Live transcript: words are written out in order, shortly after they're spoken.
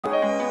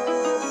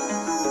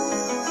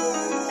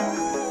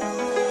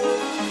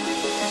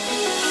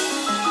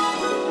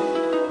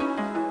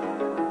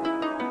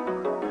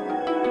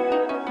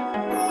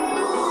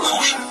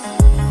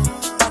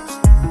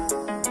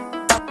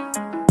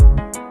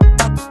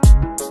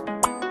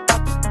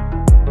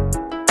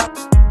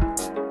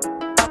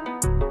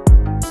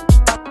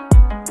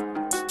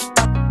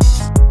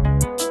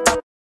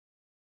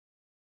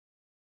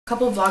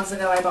couple of vlogs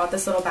ago I bought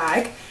this little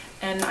bag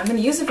and I'm going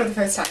to use it for the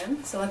first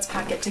time, so let's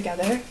pack it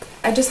together.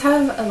 I just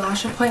have a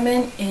lash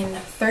appointment in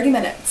 30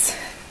 minutes,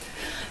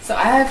 so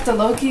I have to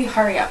low-key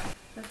hurry up.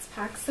 Let's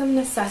pack some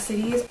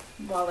necessities.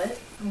 Wallet.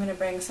 I'm going to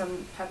bring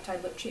some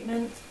peptide lip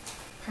treatment,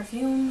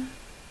 perfume.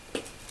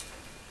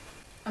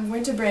 I'm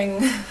going to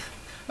bring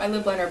my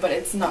lip liner, but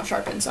it's not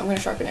sharpened, so I'm going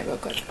to sharpen it real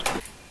quick.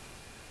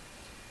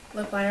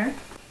 Lip liner,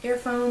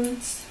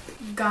 earphones,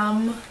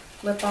 gum,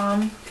 lip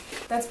balm.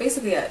 That's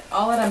basically it.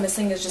 All that I'm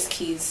missing is just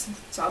keys,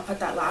 so I'll put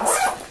that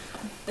last.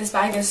 This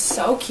bag is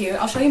so cute.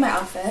 I'll show you my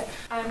outfit.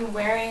 I'm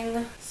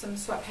wearing some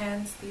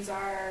sweatpants. These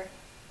are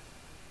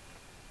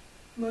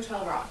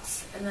Motel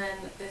Rocks. And then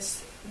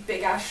this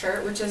big ass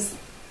shirt, which is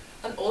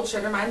an old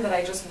shirt of mine that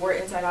I just wore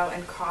inside out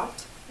and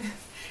cropped.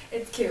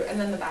 It's cute. And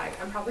then the bag.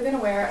 I'm probably going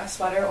to wear a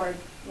sweater or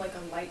like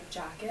a light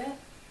jacket.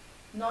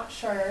 Not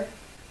sure.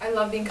 I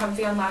love being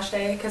comfy on lash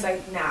day because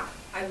I nap.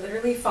 I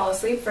literally fall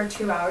asleep for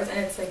 2 hours and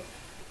it's like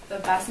the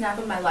best nap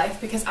of my life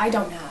because I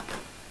don't nap.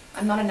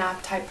 I'm not a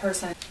nap type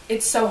person.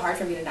 It's so hard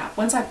for me to nap.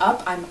 Once I'm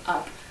up, I'm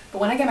up. But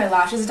when I get my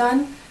lashes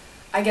done,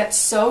 I get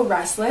so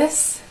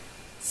restless,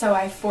 so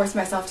I force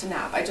myself to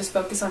nap. I just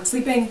focus on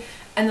sleeping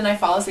and then I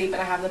fall asleep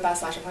and I have the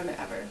best lash appointment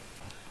ever.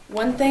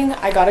 One thing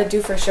I gotta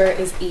do for sure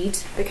is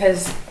eat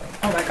because,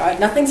 oh my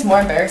god, nothing's more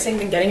embarrassing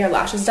than getting your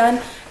lashes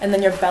done and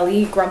then your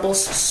belly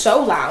grumbles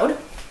so loud.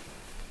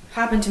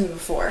 Happened to me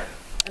before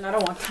and I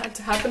don't want that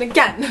to happen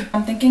again.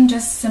 I'm thinking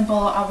just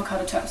simple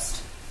avocado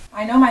toast.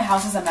 I know my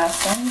house is a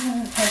mess, don't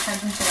even pay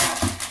attention to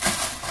that.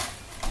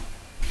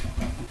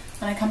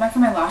 When I come back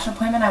from my lash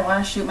appointment, I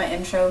want to shoot my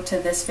intro to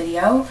this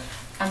video.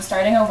 I'm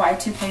starting a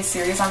Y2K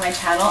series on my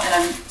channel and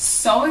I'm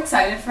so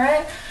excited for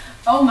it.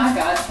 Oh my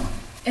god.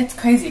 It's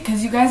crazy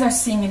because you guys are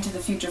seeing into the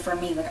future for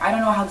me. Like, I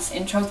don't know how this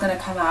intro is going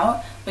to come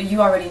out, but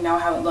you already know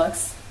how it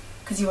looks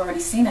because you've already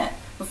seen it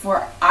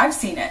before I've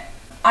seen it.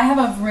 I have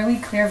a really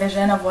clear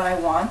vision of what I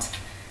want,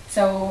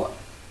 so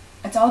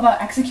it's all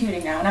about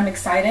executing now and I'm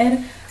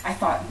excited. I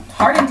thought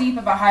hard and deep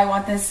about how I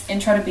want this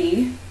intro to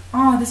be.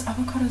 Oh, this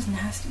avocado is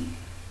nasty.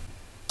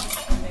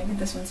 Maybe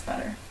this one's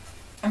better.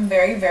 I'm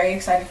very, very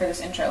excited for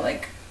this intro.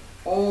 Like,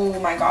 oh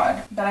my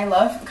god. But I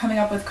love coming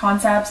up with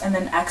concepts and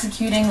then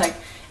executing. Like,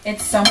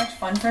 it's so much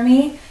fun for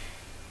me.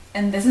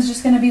 And this is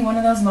just going to be one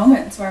of those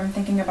moments where I'm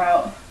thinking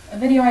about a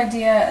video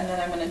idea and then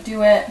I'm going to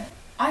do it.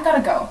 I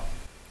gotta go.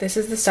 This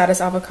is the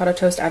saddest avocado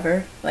toast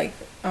ever. Like,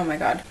 oh my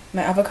god.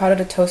 My avocado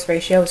to toast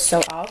ratio is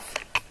so off.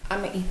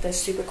 I'm going to eat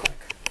this super quick.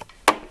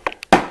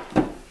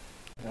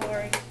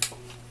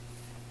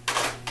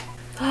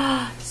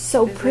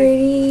 So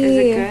pretty. Is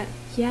it good?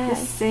 Yes.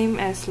 The same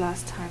as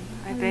last time,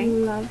 I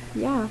think.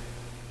 Yeah.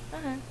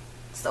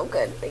 So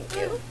good, thank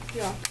you.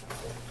 Yeah.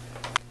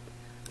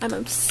 I'm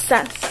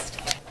obsessed.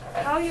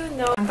 How you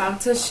know? I'm about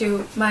to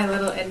shoot my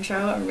little intro.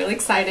 I'm really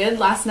excited.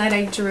 Last night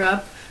I drew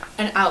up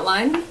an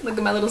outline. Look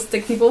at my little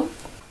stick people.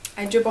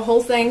 I drew up a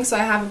whole thing, so I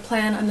have a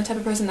plan. I'm the type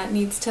of person that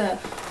needs to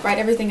write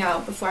everything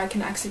out before I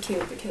can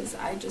execute because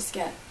I just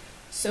get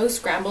so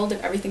scrambled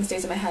if everything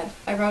stays in my head.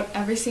 I wrote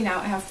every scene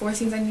out. I have 4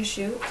 scenes I need to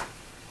shoot.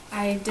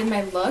 I did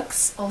my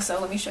looks.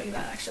 Also, let me show you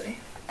that actually.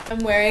 I'm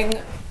wearing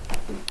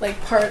like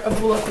part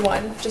of look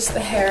 1, just the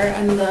hair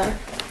and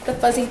the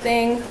fuzzy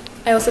thing.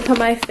 I also put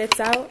my fits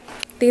out.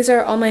 These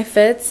are all my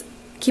fits.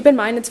 Keep in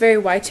mind it's very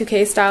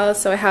Y2K style,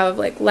 so I have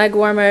like leg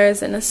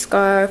warmers and a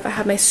scarf. I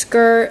have my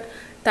skirt,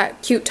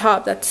 that cute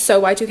top that's so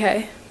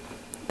Y2K.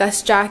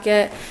 Best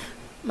jacket,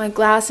 my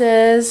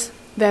glasses,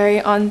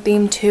 very on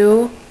theme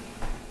too.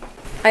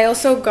 I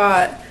also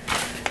got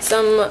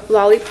some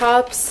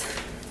lollipops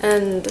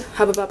and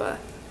Hubba Bubba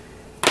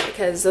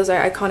because those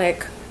are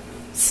iconic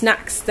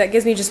snacks that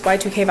gives me just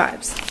Y2K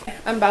vibes.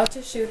 I'm about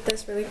to shoot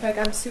this really quick.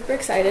 I'm super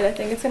excited. I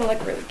think it's gonna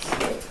look really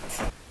cute.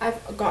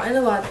 I've gotten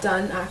a lot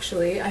done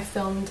actually. I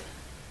filmed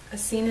a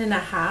scene and a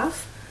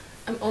half.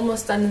 I'm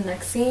almost done the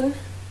next scene.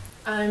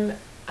 I'm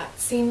at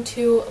scene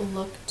 2,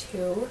 look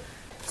 2.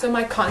 So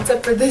my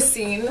concept for this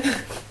scene,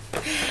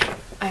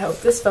 I hope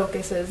this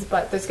focuses,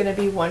 but there's gonna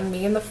be one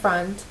me in the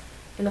front,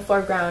 in the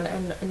foreground,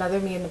 and another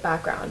me in the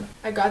background.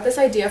 I got this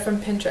idea from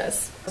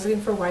Pinterest. I was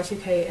looking for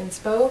Y2K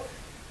inspo,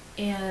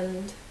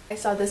 and I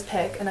saw this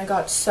pic, and I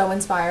got so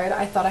inspired.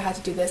 I thought I had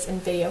to do this in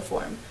video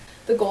form.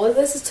 The goal of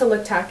this is to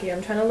look tacky.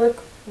 I'm trying to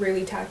look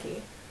really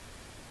tacky,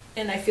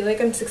 and I feel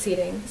like I'm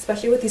succeeding,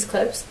 especially with these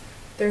clips.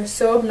 They're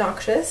so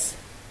obnoxious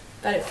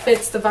that it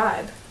fits the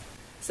vibe.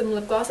 Some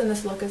lip gloss, and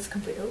this look is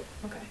complete. Oh,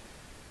 okay.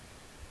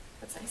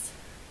 That's nice.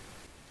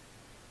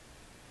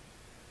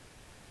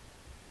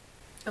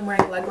 I'm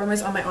wearing leg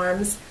warmers on my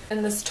arms.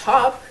 And this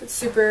top, it's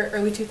super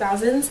early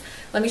 2000s.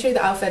 Let me show you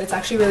the outfit. It's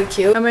actually really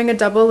cute. I'm wearing a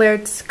double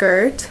layered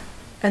skirt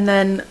and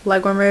then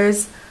leg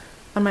warmers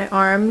on my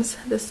arms.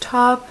 This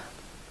top,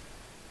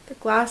 the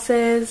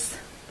glasses.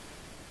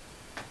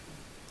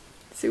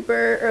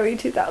 Super early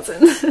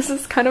 2000s. This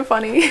is kind of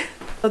funny.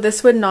 So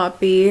this would not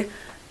be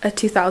a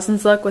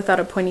 2000s look without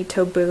a pointy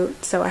toe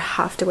boot, so I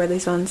have to wear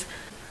these ones.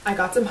 I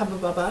got some Hubba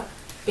Bubba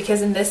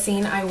because in this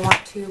scene I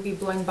want to be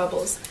blowing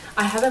bubbles.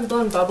 I haven't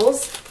blown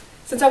bubbles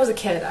since I was a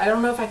kid. I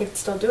don't know if I could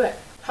still do it.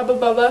 Hubba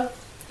Bubba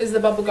is the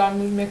bubble gum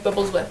we make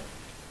bubbles with.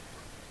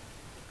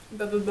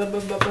 Bubba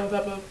Bubba Bubba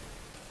Bubba.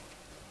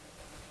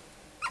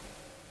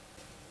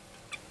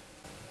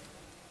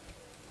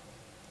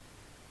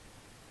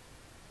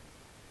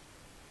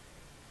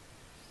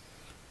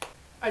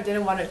 I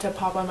didn't want it to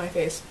pop on my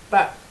face,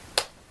 but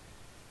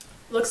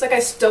looks like I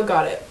still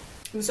got it.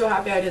 I'm so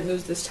happy I didn't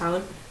lose this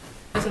talent.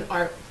 It's an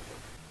art.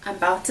 I'm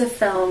about to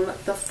film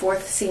the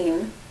 4th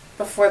scene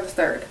before the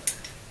 3rd,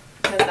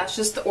 because that's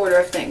just the order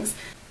of things.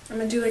 I'm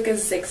gonna do like a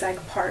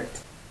zigzag part.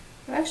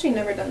 I've actually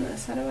never done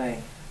this. How do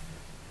I?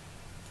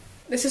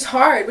 This is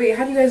hard. Wait,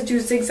 how do you guys do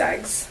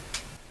zigzags?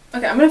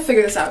 Okay, I'm gonna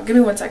figure this out. Give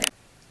me 1 second.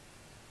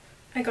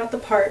 I got the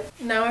part.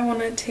 Now I want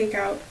to take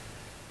out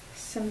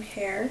some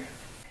hair.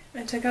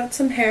 I took out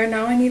some hair.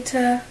 Now I need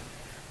to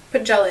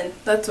put gel in.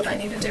 That's what I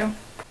need to do.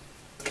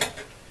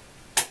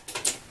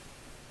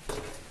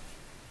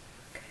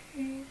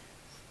 Okay.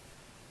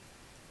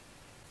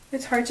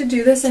 It's hard to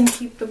do this and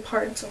keep the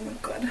parts. Oh my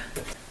god.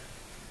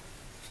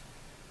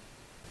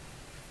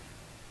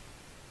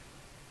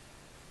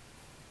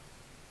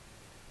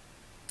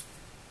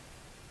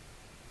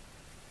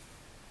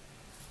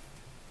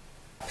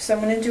 So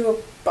I'm going to do a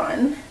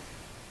bun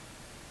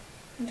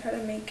and try to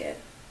make it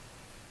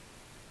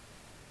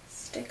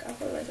stick up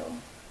a little.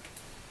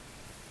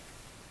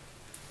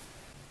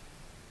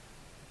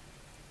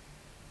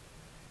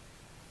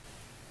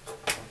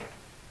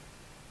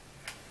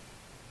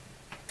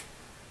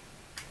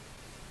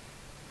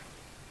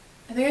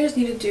 I think I just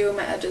need to do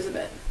my edges a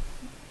bit.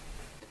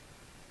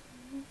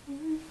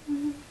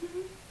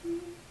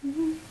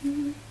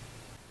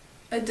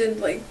 I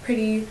did like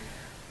pretty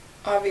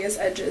obvious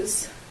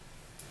edges.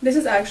 This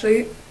is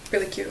actually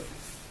really cute.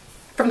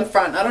 From the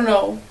front, I don't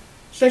know.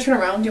 Should I turn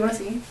around? Do you want to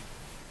see?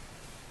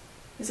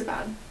 Is it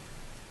bad?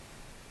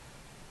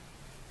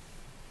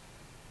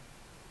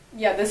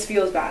 Yeah, this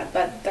feels bad.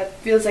 That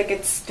feels like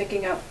it's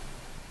sticking up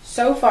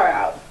so far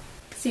out.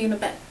 See you in a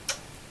bit.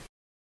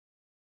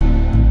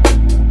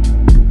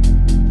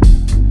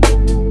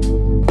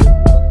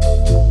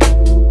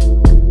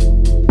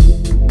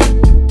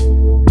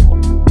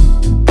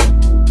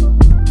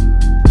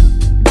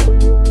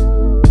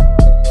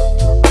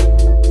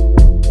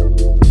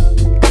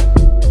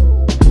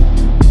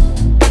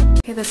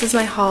 This is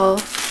my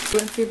haul.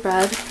 Gluten-free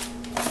bread.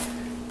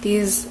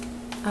 These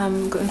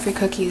gluten-free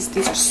cookies.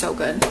 These are so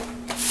good.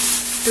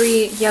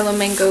 3 yellow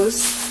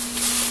mangoes.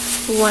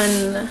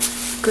 1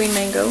 green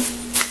mango.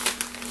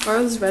 Or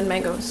are those red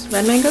mangoes?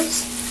 Red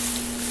mangoes?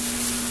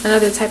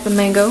 Another type of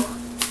mango.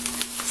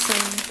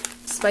 Some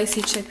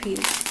spicy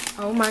chickpeas.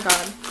 Oh my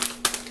god.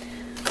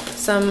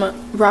 Some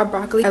raw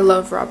broccoli. I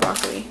love raw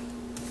broccoli.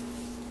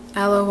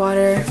 Aloe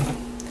water.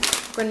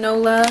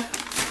 Granola.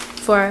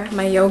 For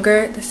my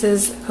yogurt, this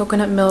is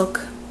coconut milk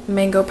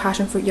mango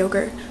passion fruit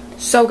yogurt.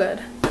 So good.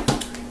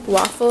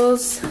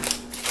 Waffles,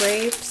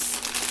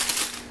 grapes,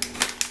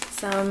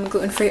 some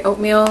gluten-free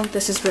oatmeal.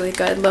 This is really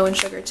good, low in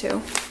sugar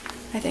too,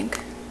 I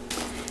think.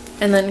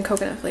 And then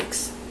coconut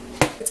flakes.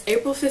 It's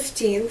April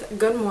 15th.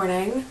 Good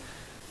morning.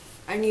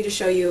 I need to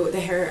show you the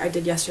hair I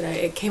did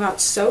yesterday. It came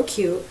out so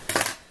cute.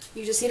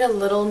 You just need a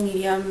little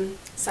medium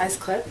size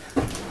clip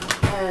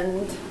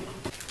and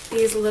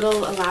these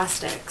little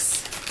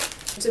elastics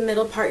to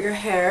middle part your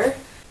hair,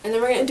 and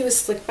then we're going to do a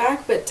slick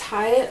back, but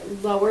tie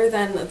it lower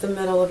than the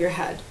middle of your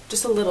head,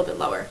 just a little bit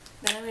lower.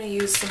 Then I'm going to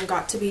use some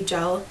Got2b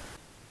gel.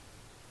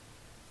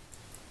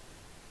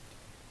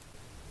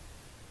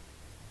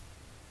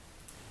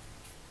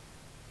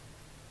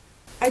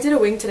 I did a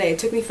wing today. It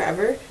took me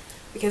forever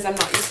because I'm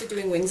not used to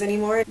doing wings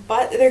anymore,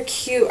 but they're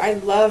cute. I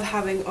love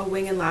having a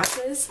wing and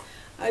lashes.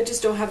 I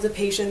just don't have the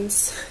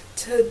patience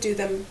to do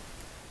them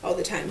all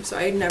the time, so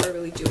I never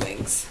really do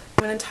wings.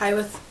 I'm going to tie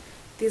with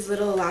these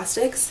little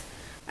elastics.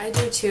 I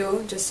do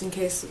 2 just in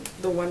case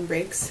the one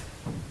breaks.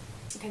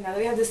 Okay, now that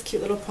we have this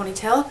cute little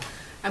ponytail,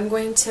 I'm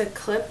going to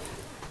clip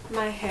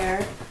my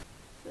hair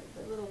with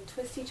a little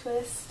twisty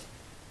twist.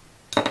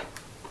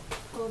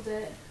 Hold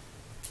it.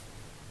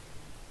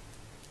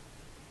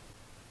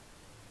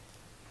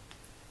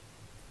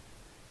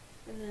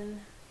 And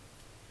then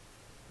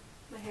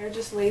my hair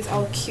just lays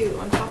all cute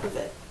on top of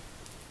it.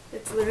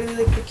 It's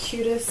literally like the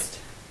cutest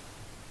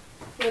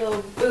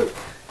little boop.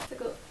 It's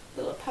like a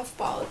little puff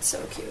ball. It's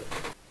so cute.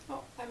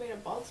 Oh, I made a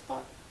bald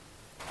spot.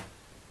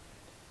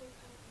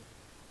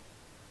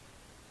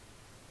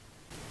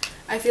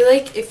 I feel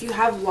like if you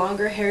have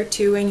longer hair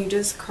too and you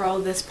just curl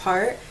this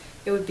part,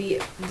 it would be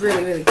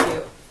really, really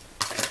cute.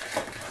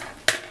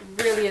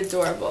 Really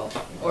adorable.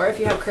 Or if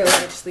you have curly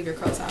hair, just leave your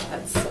curls out.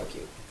 That's so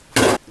cute.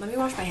 Let me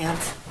wash my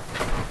hands.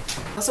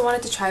 I also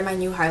wanted to try my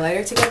new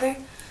highlighter together.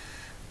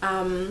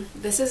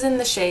 This is in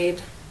the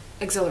shade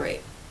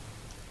Exhilarate.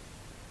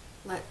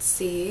 Let's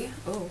see.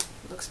 Oh,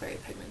 looks very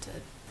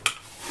pigmented.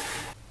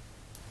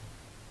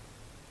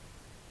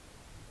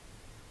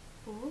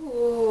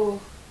 Ooh,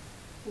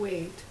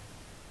 wait.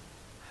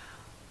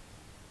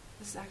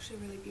 This is actually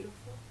really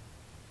beautiful.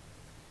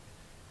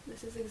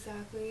 This is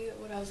exactly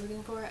what I was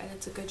looking for, and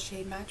it's a good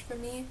shade match for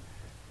me.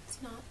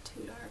 It's not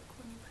too dark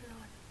when you put it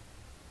on.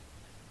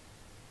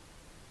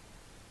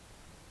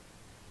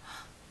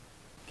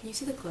 Can you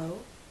see the glow?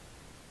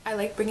 I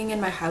like bringing in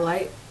my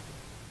highlight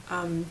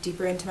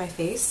deeper into my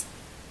face.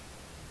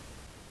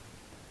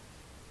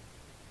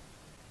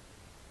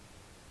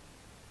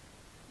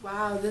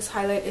 Wow, this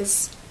highlight is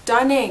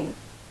stunning!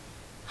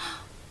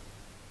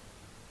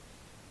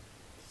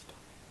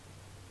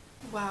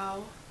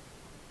 Wow.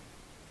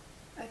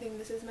 I think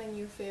this is my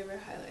new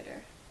favorite highlighter.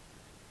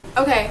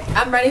 Okay,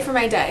 I'm ready for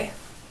my day.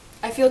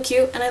 I feel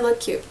cute and I look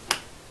cute.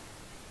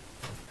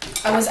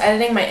 I was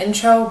editing my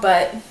intro,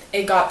 but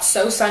it got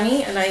so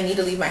sunny and I need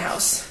to leave my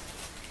house.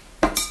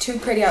 It's too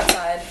pretty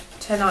outside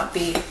to not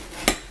be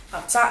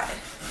outside.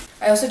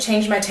 I also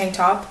changed my tank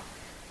top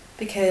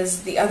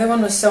because the other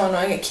one was so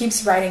annoying. It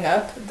keeps riding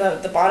up.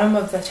 The bottom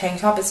of the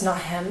tank top is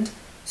not hemmed.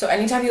 So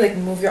anytime you like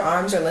move your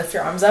arms or lift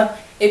your arms up,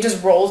 it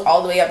just rolls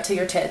all the way up to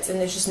your tits and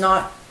it's just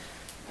not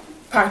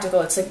practical.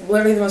 It's like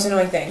literally the most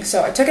annoying thing.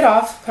 So I took it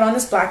off, put on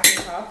this black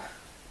tank top.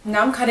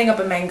 Now I'm cutting up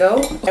a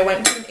mango. I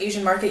went to an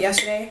Asian market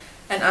yesterday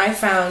and I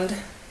found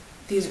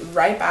these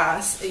ripe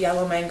ass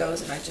yellow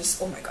mangoes and I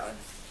just, oh my god.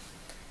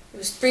 It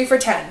was 3 for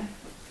 $10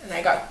 and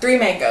I got 3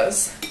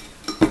 mangoes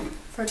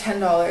for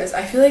 $10.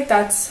 I feel like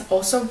that's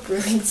also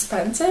really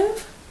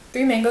expensive.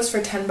 3 mangoes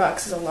for $10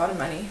 is a lot of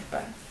money,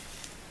 but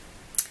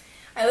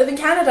I live in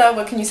Canada,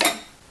 what can you say?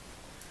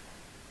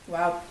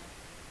 Wow.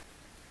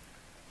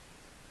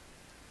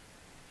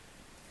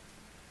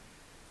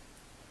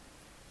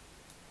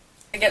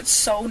 I get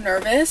so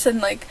nervous and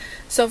like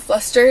so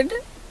flustered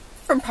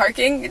from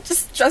parking. It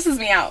just stresses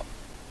me out.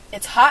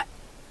 It's hot.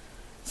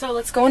 So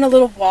let's go on a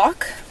little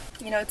walk.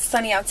 You know, it's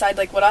sunny outside.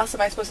 Like, what else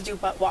am I supposed to do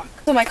but walk?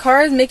 So my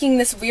car is making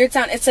this weird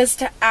sound. It says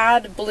to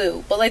add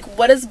blue. But like,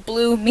 what does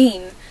blue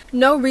mean?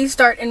 No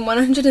restart in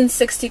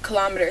 160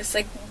 kilometers.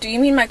 Like, do you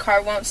mean my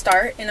car won't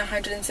start in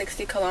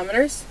 160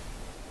 kilometers?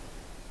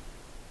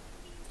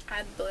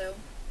 Add blue.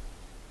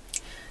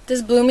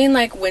 Does blue mean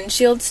like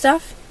windshield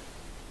stuff?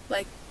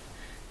 Like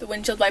the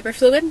windshield wiper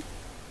fluid?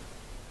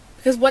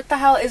 Because what the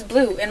hell is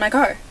blue in my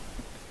car?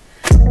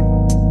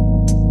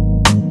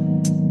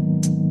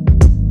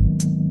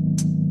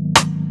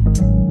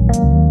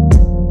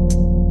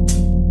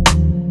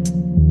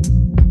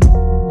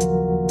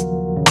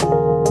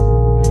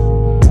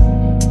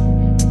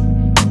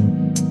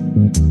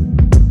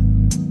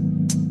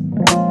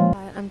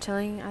 I'm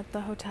chilling at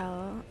the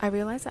hotel. I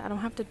realized that I don't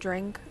have to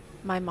drink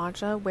my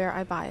matcha where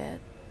I buy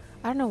it.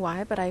 I don't know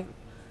why, but I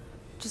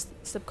just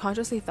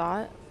subconsciously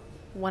thought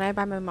when I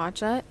buy my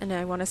matcha and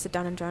I want to sit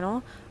down and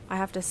journal, I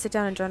have to sit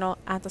down and journal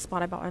at the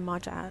spot I bought my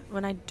matcha at.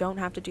 When I don't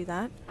have to do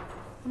that,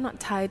 I'm not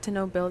tied to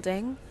no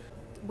building.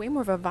 Way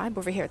more of a vibe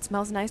over here. It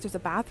smells nice. There's a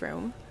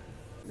bathroom.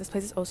 This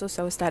place is also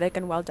so aesthetic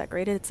and well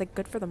decorated. It's like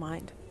good for the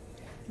mind.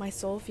 My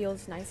soul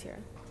feels nice here.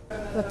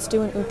 Let's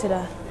do an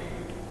utada.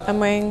 I'm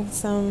wearing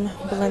some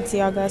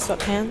Balenciaga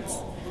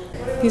sweatpants.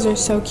 These are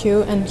so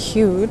cute and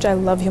huge. I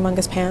love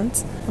humongous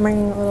pants. I'm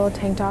wearing a little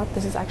tank top.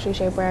 This is actually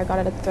shapewear. I got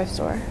it at the thrift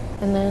store.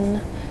 And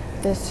then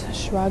this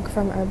shrug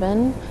from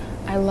Urban.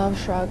 I love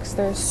shrugs.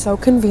 They're so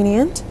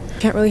convenient.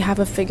 Can't really have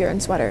a figure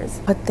in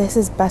sweaters. But this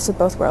is best of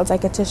both worlds. I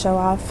get to show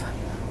off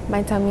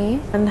my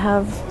tummy and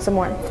have some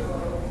warmth.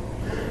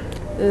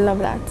 Love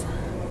that.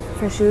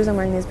 For shoes, I'm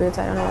wearing these boots.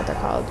 I don't know what they're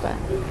called, but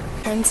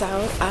turns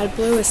out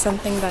AdBlue is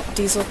something that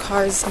diesel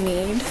cars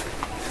need.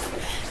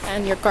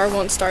 And your car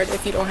won't start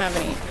if you don't have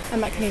any.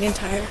 I'm at Canadian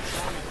Tire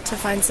to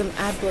find some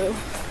AdBlue.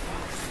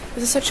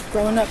 This is such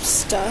grown-up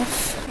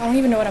stuff. I don't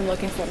even know what I'm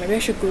looking for. Maybe I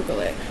should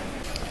Google it.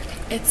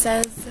 It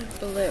says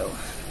blue.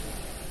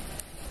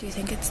 Do you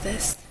think it's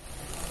this?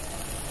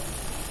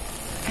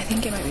 I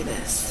think it might be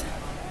this.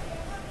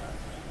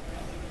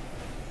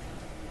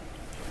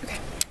 Okay.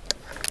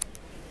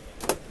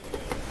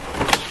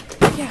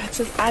 Yeah, it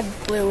says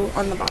AdBlue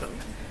on the bottom.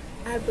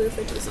 AdBlue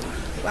for diesel.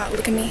 Wow,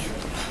 look at me.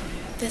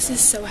 This is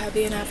so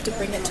heavy and I have to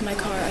bring it to my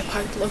car. I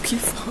parked low-key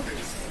far.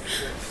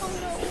 Oh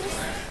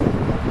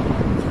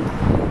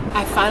no.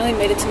 I finally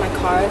made it to my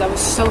car. That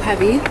was so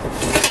heavy.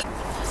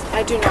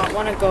 I do not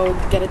want to go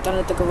get it done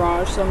at the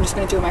garage, so I'm just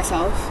going to do it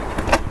myself.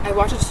 I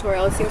watched a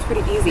tutorial. It seems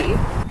pretty easy.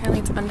 Apparently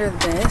it's under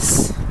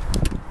this.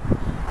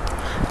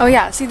 Oh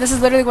yeah, see, this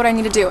is literally what I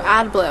need to do.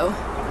 AdBlue.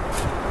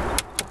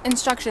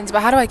 Instructions,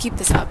 but how do I keep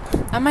this up?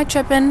 Am I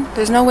tripping?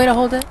 There's no way to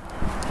hold it?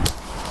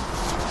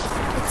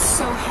 It's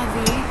so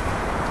heavy.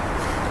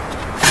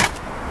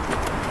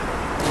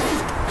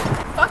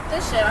 Fuck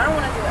this shit, I don't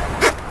want to do it.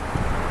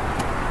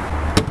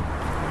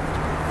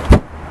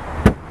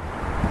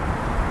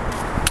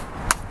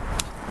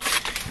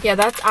 Yeah,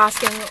 that's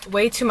asking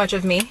way too much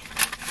of me.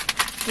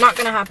 Not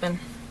gonna happen.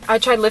 I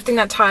tried lifting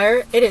that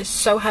tire. It is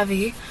so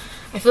heavy.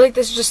 I feel like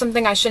this is just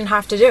something I shouldn't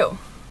have to do.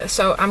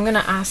 So I'm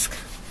gonna ask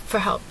for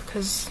help,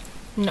 because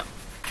no.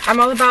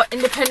 I'm all about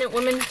independent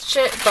women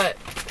shit, but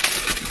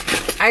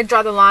I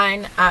draw the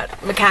line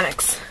at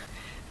mechanics.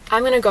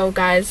 I'm gonna go,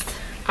 guys.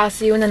 I'll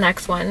see you in the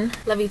next one.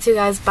 Love you too,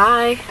 guys.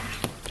 Bye.